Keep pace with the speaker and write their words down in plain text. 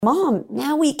Mom,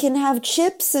 now we can have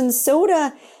chips and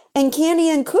soda and candy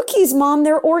and cookies, Mom.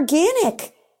 They're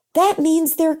organic. That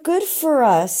means they're good for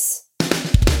us.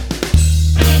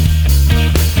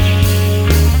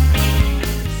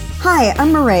 Hi,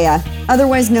 I'm Maria,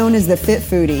 otherwise known as the Fit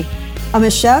Foodie. I'm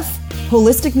a chef,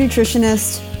 holistic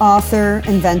nutritionist, author,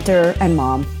 inventor, and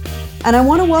mom. And I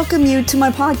want to welcome you to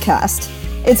my podcast.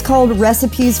 It's called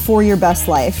Recipes for Your Best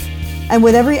Life. And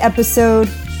with every episode,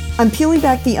 I'm peeling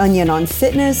back the onion on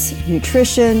fitness,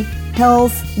 nutrition,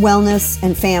 health, wellness,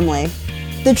 and family.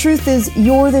 The truth is,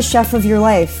 you're the chef of your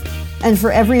life. And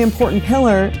for every important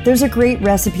pillar, there's a great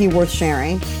recipe worth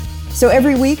sharing. So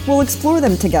every week, we'll explore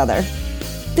them together.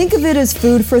 Think of it as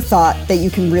food for thought that you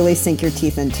can really sink your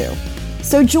teeth into.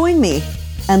 So join me,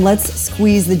 and let's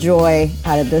squeeze the joy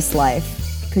out of this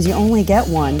life, because you only get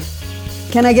one.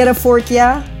 Can I get a fork,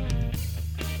 yeah?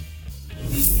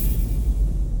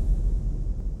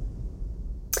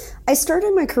 I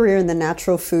started my career in the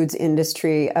natural foods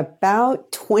industry about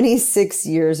 26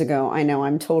 years ago. I know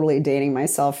I'm totally dating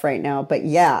myself right now, but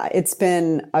yeah, it's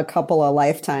been a couple of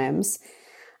lifetimes.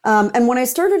 And when I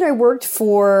started, I worked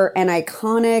for an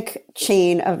iconic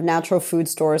chain of natural food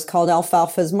stores called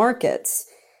Alfalfa's Markets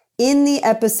in the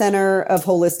epicenter of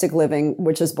holistic living,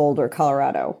 which is Boulder,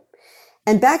 Colorado.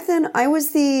 And back then, I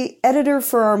was the editor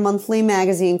for our monthly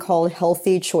magazine called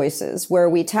Healthy Choices, where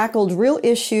we tackled real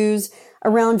issues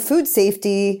around food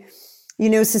safety,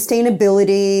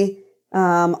 sustainability,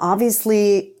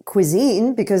 obviously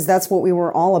cuisine, because that's what we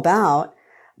were all about.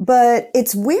 But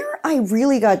it's where I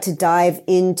really got to dive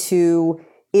into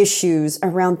issues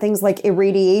around things like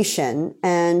irradiation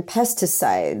and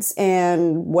pesticides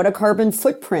and what a carbon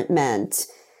footprint meant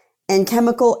and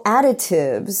chemical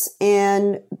additives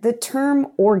and the term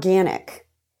organic.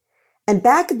 And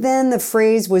back then, the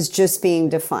phrase was just being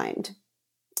defined.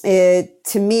 It,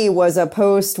 to me, was a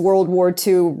post-World War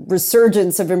II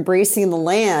resurgence of embracing the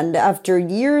land after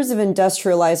years of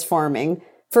industrialized farming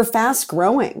for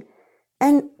fast-growing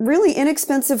and really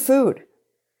inexpensive food.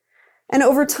 And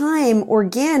over time,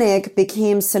 organic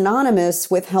became synonymous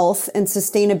with health and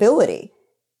sustainability.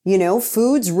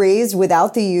 Foods raised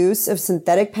without the use of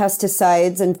synthetic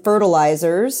pesticides and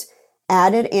fertilizers,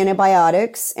 added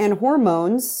antibiotics and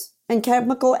hormones, and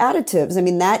chemical additives.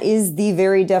 That is the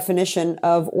very definition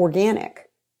of organic.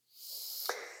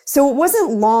 So it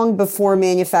wasn't long before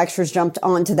manufacturers jumped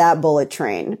onto that bullet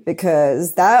train,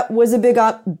 because that was a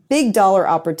big dollar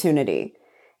opportunity.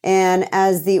 And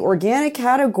as the organic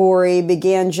category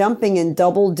began jumping in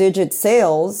double-digit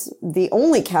sales, the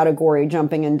only category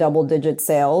jumping in double-digit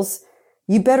sales,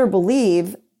 you better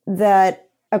believe that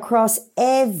across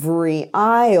every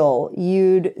aisle,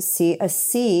 you'd see a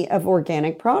sea of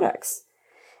organic products.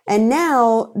 And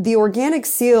now the organic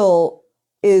seal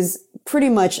is pretty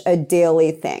much a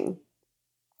daily thing.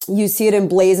 You see it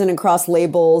emblazoned across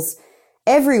labels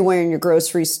everywhere in your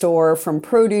grocery store, from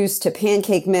produce to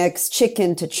pancake mix,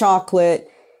 chicken to chocolate,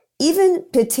 even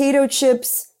potato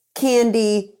chips,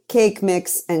 candy, cake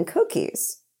mix, and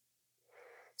cookies.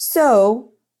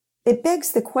 So it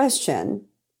begs the question,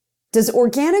 does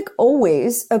organic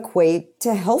always equate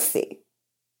to healthy?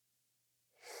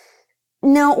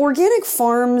 Now, organic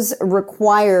farms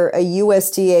require a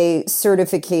USDA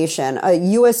certification, a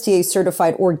USDA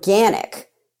certified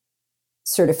organic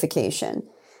certification,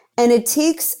 and it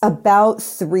takes about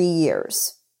 3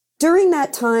 years. During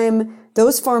that time,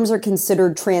 those farms are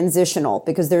considered transitional,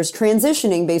 because there's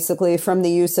transitioning basically from the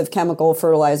use of chemical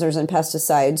fertilizers and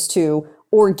pesticides to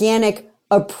organic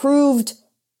approved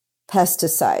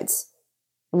pesticides.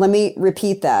 Let me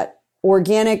repeat that.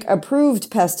 Organic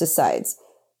approved pesticides.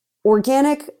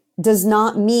 Organic does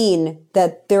not mean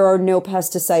that there are no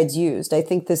pesticides used. I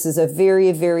think this is a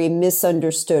very, very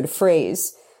misunderstood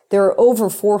phrase. There are over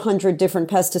 400 different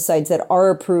pesticides that are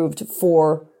approved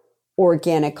for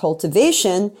organic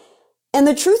cultivation. And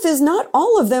the truth is, not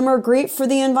all of them are great for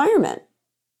the environment.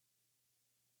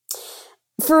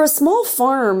 For a small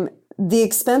farm, the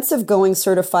expense of going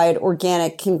certified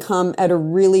organic can come at a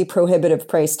really prohibitive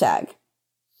price tag.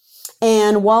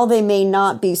 And while they may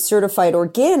not be certified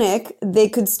organic, they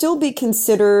could still be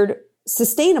considered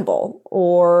sustainable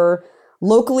or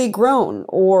locally grown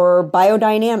or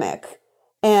biodynamic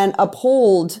and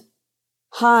uphold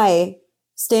high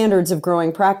standards of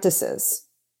growing practices.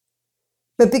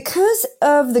 But because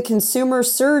of the consumer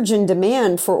surge in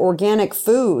demand for organic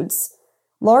foods,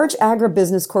 large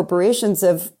agribusiness corporations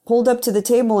have pulled up to the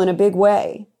table in a big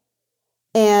way.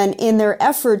 And in their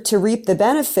effort to reap the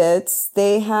benefits,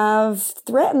 they have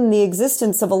threatened the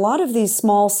existence of a lot of these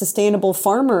small sustainable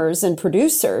farmers and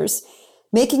producers,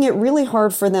 making it really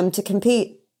hard for them to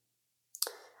compete.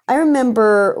 I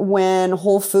remember when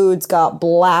Whole Foods got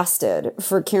blasted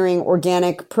for carrying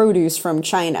organic produce from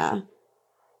China.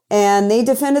 And they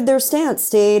defended their stance,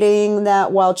 stating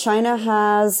that while China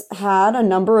has had a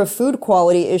number of food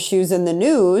quality issues in the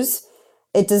news,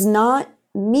 it does not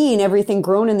mean everything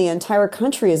grown in the entire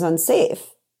country is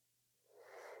unsafe.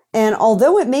 And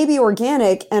although it may be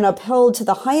organic and upheld to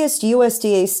the highest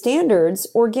USDA standards,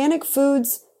 organic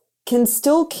foods can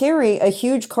still carry a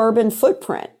huge carbon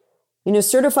footprint.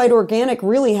 Certified organic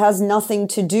really has nothing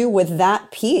to do with that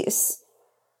piece.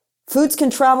 Foods can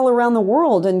travel around the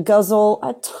world and guzzle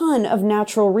a ton of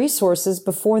natural resources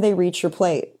before they reach your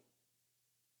plate.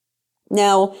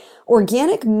 Now,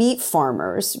 organic meat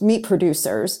farmers, meat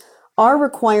producers, are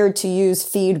required to use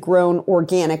feed grown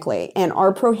organically and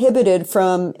are prohibited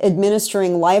from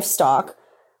administering livestock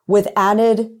with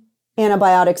added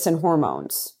antibiotics and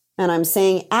hormones. And I'm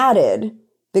saying added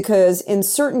because in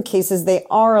certain cases they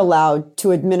are allowed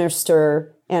to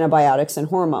administer antibiotics and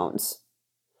hormones.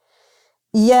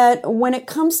 Yet, when it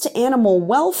comes to animal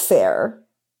welfare,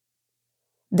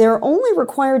 they're only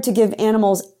required to give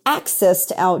animals access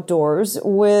to outdoors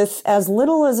with as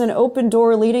little as an open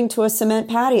door leading to a cement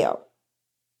patio.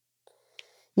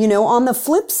 On the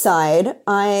flip side,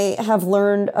 I have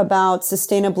learned about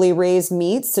sustainably raised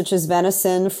meats, such as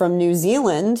venison from New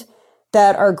Zealand,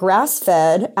 that are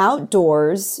grass-fed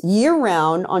outdoors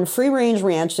year-round on free-range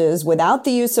ranches without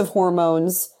the use of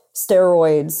hormones,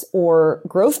 steroids, or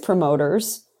growth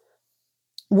promoters,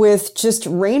 with just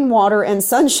rainwater and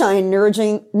sunshine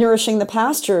nourishing the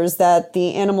pastures that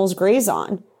the animals graze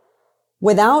on,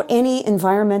 without any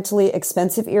environmentally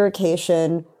expensive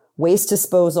irrigation, waste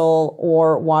disposal,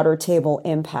 or water table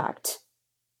impact.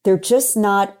 They're just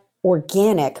not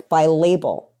organic by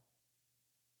label.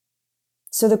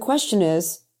 So the question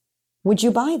is, would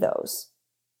you buy those?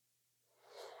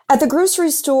 At the grocery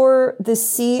store, the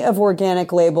sea of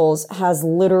organic labels has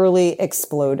literally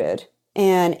exploded.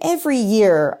 And every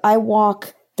year I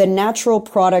walk the Natural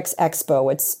Products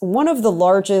Expo. It's one of the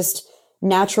largest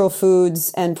natural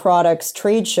foods and products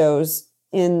trade shows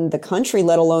in the country,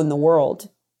 let alone the world.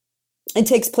 It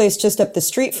takes place just up the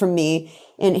street from me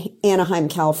in Anaheim,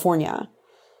 California.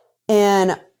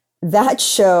 And that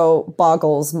show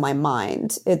boggles my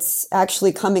mind. It's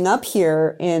actually coming up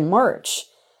here in March.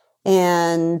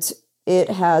 And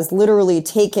it has literally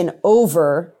taken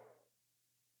over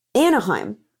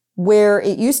Anaheim, where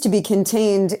it used to be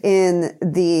contained in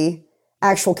the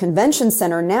actual convention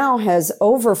center, now has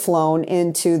overflown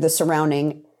into the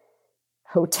surrounding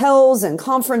hotels and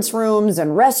conference rooms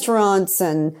and restaurants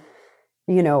and,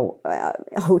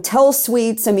 hotel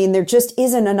suites. I mean, there just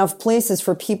isn't enough places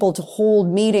for people to hold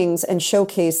meetings and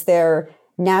showcase their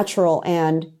natural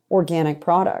and organic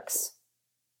products.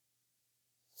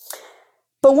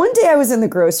 But one day I was in the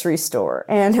grocery store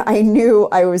and I knew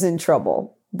I was in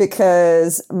trouble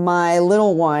because my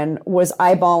little one was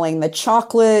eyeballing the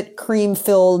chocolate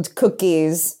cream-filled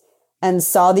cookies and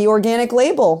saw the organic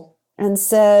label and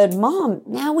said, "Mom,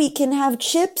 now we can have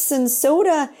chips and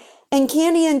soda and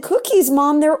candy and cookies,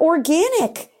 Mom. They're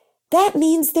organic. That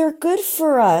means they're good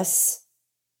for us."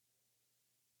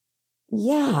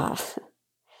 Yeah,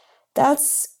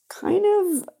 that's kind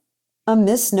of a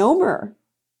misnomer.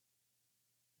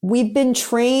 We've been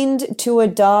trained to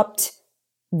adopt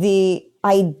the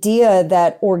idea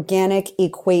that organic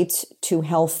equates to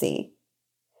healthy.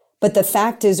 But the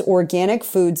fact is, organic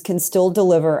foods can still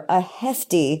deliver a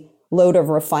hefty load of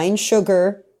refined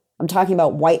sugar. I'm talking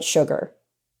about white sugar,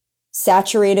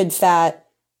 saturated fat,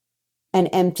 and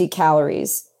empty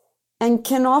calories, and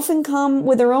can often come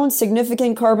with their own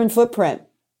significant carbon footprint.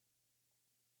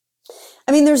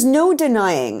 I mean, there's no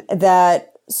denying that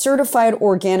certified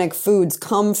organic foods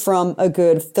come from a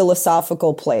good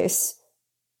philosophical place,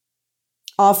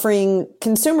 offering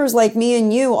consumers like me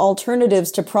and you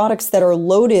alternatives to products that are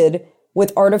loaded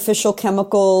with artificial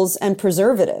chemicals and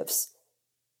preservatives.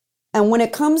 And when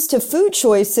it comes to food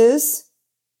choices,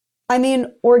 I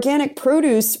mean, organic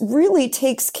produce really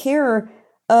takes care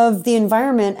of the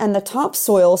environment and the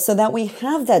topsoil so that we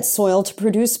have that soil to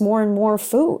produce more and more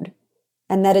food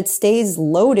and that it stays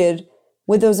loaded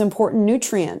with those important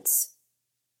nutrients.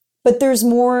 But there's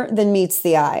more than meets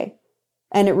the eye.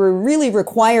 And it really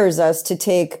requires us to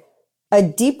take a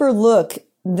deeper look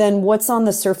than what's on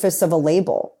the surface of a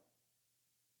label.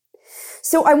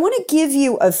 So I want to give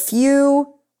you a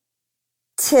few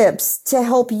tips to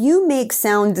help you make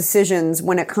sound decisions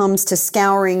when it comes to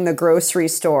scouring the grocery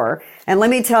store. And let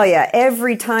me tell you,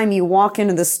 every time you walk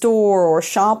into the store or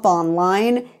shop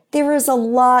online, there is a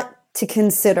lot to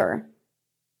consider.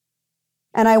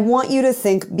 And I want you to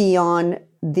think beyond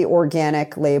the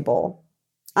organic label.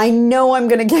 I know I'm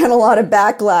going to get a lot of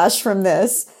backlash from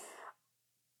this,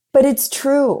 but it's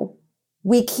true.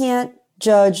 We can't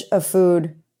judge a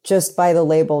food just by the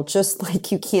label, just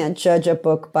like you can't judge a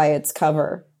book by its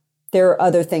cover. There are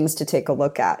other things to take a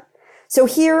look at. So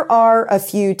here are a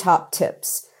few top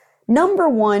tips. Number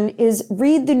one is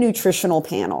read the nutritional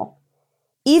panel.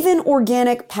 Even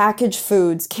organic packaged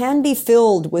foods can be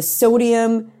filled with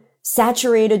sodium,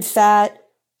 saturated fat,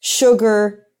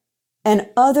 sugar, and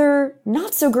other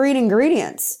not so great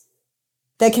ingredients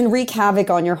that can wreak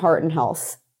havoc on your heart and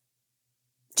health.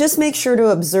 Just make sure to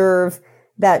observe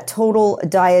that total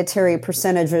dietary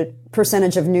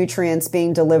percentage of nutrients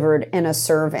being delivered in a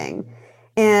serving.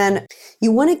 And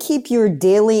you want to keep your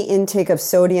daily intake of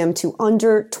sodium to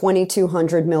under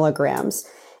 2,200 milligrams.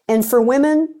 And for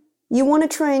women, you want to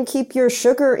try and keep your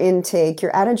sugar intake,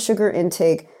 your added sugar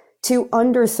intake, to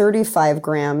under 35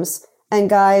 grams, and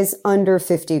guys, under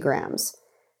 50 grams.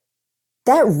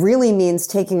 That really means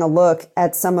taking a look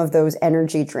at some of those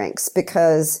energy drinks,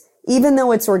 because even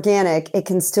though it's organic, it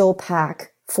can still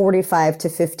pack 45 to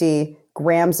 50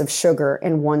 grams of sugar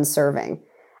in one serving.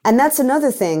 And that's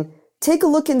another thing. Take a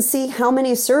look and see how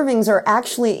many servings are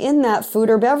actually in that food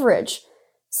or beverage.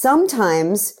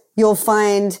 Sometimes you'll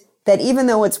find that even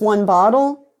though it's one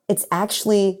bottle, it's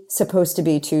actually supposed to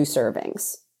be 2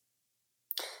 servings.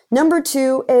 Number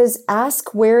 2 is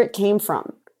ask where it came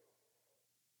from.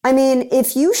 I mean,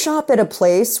 if you shop at a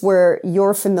place where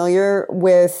you're familiar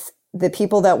with the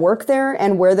people that work there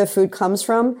and where the food comes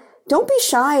from, don't be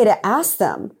shy to ask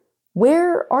them,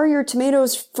 where are your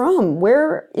tomatoes from?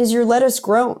 Where is your lettuce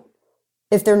grown?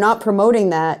 If they're not promoting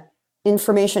that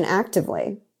information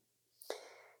actively.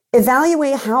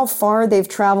 Evaluate how far they've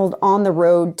traveled on the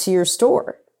road to your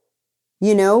store.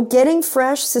 You know, getting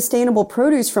fresh, sustainable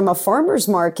produce from a farmer's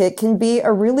market can be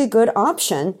a really good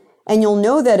option, and you'll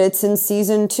know that it's in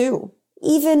season too,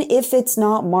 even if it's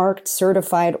not marked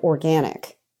certified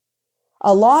organic.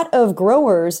 A lot of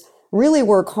growers really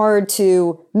work hard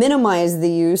to minimize the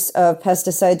use of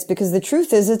pesticides because the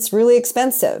truth is it's really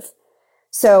expensive.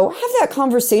 So have that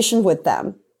conversation with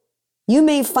them. You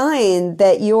may find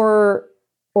that your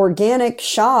organic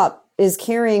shop is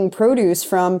carrying produce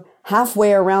from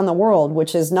halfway around the world,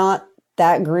 which is not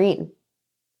that green.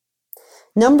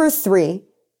 Number 3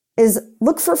 is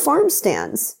look for farm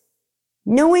stands.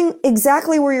 Knowing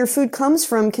exactly where your food comes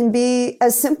from can be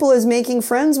as simple as making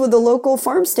friends with a local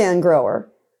farm stand grower.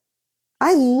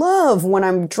 I love when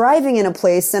I'm driving in a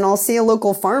place and I'll see a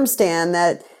local farm stand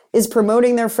that is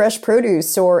promoting their fresh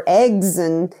produce or eggs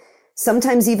and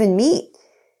sometimes even meat.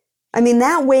 I mean,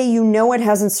 that way you know it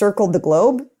hasn't circled the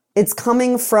globe. It's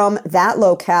coming from that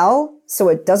locale, so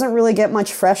it doesn't really get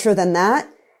much fresher than that.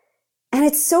 And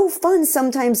it's so fun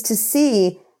sometimes to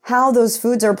see how those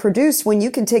foods are produced when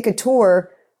you can take a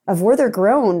tour of where they're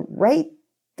grown right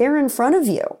there in front of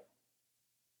you.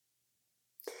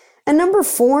 And number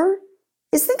 4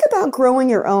 is think about growing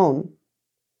your own,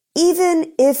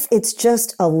 even if it's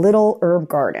just a little herb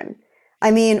garden.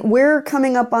 I mean, we're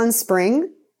coming up on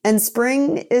spring, and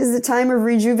spring is the time of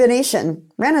rejuvenation,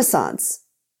 renaissance.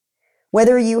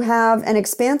 Whether you have an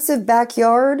expansive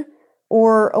backyard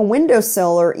or a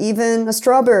windowsill or even a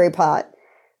strawberry pot,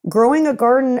 growing a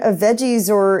garden of veggies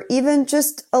or even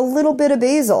just a little bit of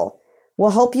basil will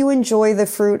help you enjoy the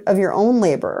fruit of your own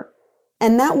labor.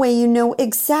 And that way you know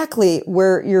exactly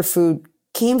where your food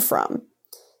came from.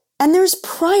 And there's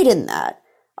pride in that.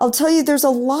 I'll tell you, there's a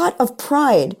lot of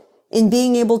pride in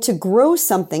being able to grow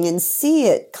something and see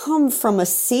it come from a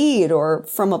seed or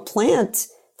from a plant,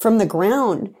 from the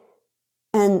ground,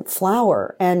 and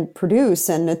flower and produce.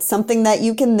 And it's something that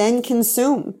you can then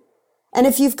consume. And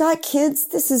if you've got kids,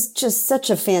 this is just such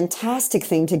a fantastic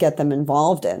thing to get them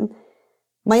involved in.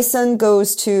 My son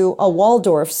goes to a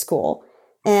Waldorf school,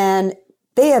 and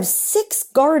they have 6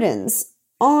 gardens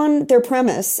on their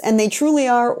premise, and they truly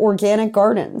are organic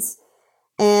gardens.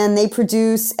 And they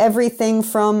produce everything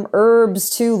from herbs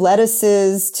to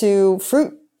lettuces to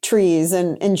fruit trees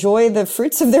and enjoy the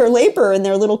fruits of their labor in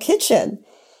their little kitchen.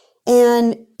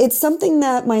 And it's something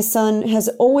that my son has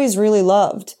always really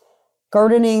loved.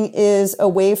 Gardening is a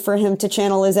way for him to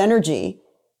channel his energy.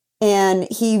 And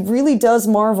he really does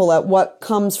marvel at what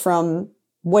comes from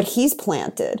what he's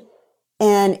planted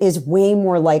and is way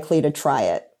more likely to try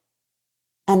it.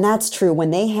 And that's true.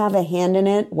 When they have a hand in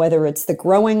it, whether it's the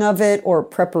growing of it or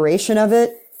preparation of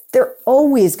it, they're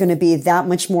always going to be that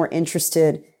much more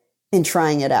interested in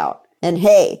trying it out. And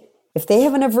hey, if they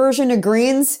have an aversion to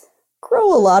greens,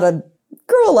 grow a lot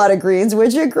of greens,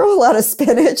 would you? Grow a lot of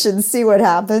spinach and see what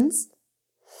happens.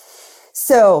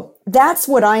 So that's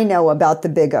what I know about the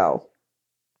Big O.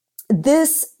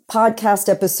 This podcast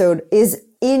episode is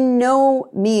in no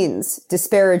means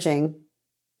disparaging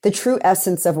the true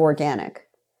essence of organic.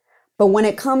 But when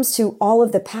it comes to all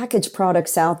of the packaged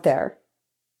products out there,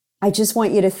 I just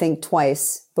want you to think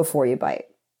twice before you bite.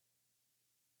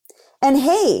 And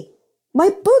hey, my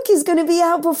book is going to be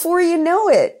out before you know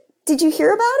it. Did you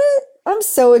hear about it? I'm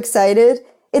so excited.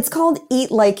 It's called Eat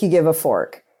Like You Give a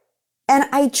Fork. And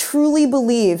I truly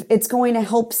believe it's going to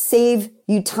help save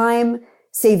you time,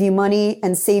 save you money,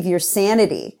 and save your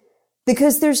sanity.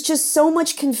 Because there's just so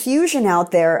much confusion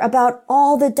out there about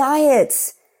all the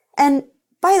diets. And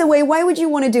by the way, why would you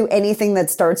want to do anything that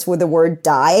starts with the word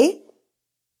die?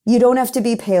 You don't have to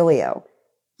be paleo.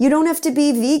 You don't have to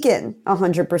be vegan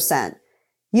 100%.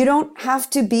 You don't have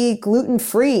to be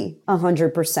gluten-free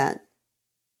 100%.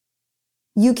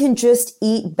 You can just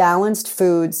eat balanced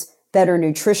foods that are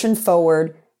nutrition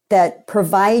forward, that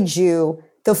provide you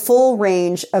the full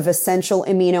range of essential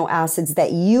amino acids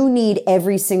that you need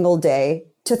every single day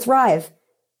to thrive.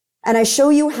 And I show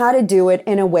you how to do it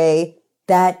in a way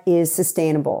that is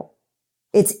sustainable.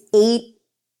 It's 8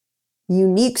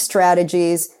 unique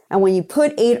strategies. And when you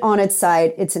put 8 on its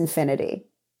side, it's infinity.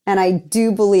 And I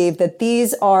do believe that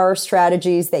these are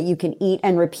strategies that you can eat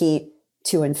and repeat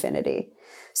to infinity.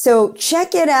 So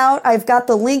check it out. I've got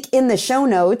the link in the show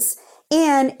notes.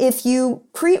 And if you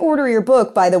pre-order your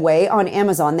book, by the way, on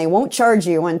Amazon, they won't charge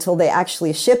you until they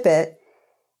actually ship it.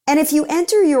 And if you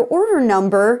enter your order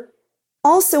number,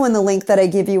 also in the link that I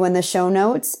give you in the show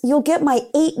notes, you'll get my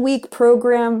 8-week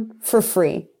program for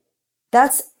free.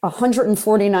 That's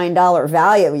 $149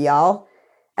 value, y'all.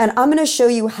 And I'm going to show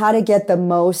you how to get the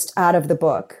most out of the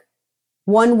book.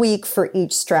 1 week for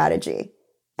each strategy.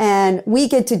 And we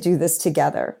get to do this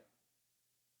together.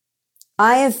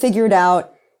 I have figured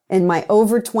out in my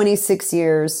over 26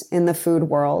 years in the food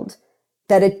world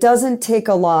that it doesn't take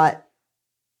a lot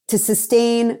to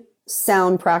sustain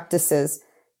sound practices.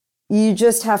 You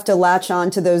just have to latch on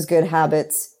to those good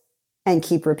habits and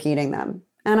keep repeating them.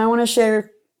 And I want to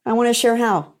share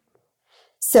how.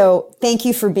 So thank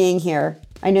you for being here.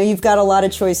 I know you've got a lot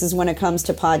of choices when it comes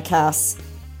to podcasts,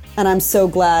 and I'm so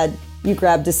glad you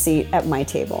grabbed a seat at my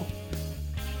table.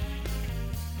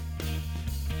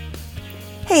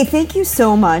 Hey, thank you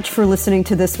so much for listening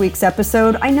to this week's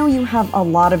episode. I know you have a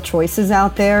lot of choices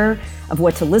out there of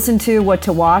what to listen to, what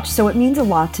to watch, so it means a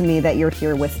lot to me that you're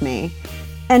here with me.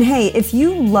 And hey, if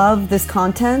you love this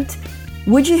content,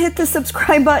 would you hit the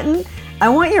subscribe button? I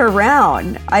want you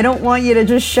around. I don't want you to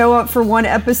just show up for one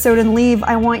episode and leave.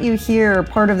 I want you here,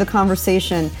 part of the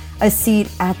conversation, a seat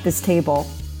at this table.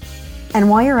 And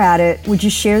while you're at it, would you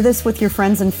share this with your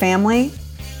friends and family?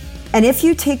 And if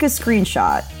you take a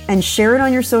screenshot and share it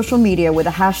on your social media with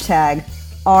a hashtag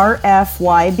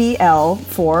RFYBL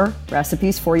for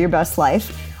Recipes for Your Best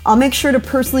Life, I'll make sure to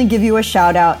personally give you a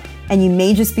shout out, and you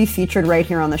may just be featured right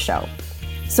here on the show.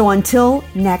 So until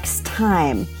next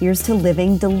time, here's to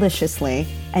living deliciously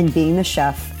and being the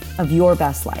chef of your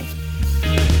best life.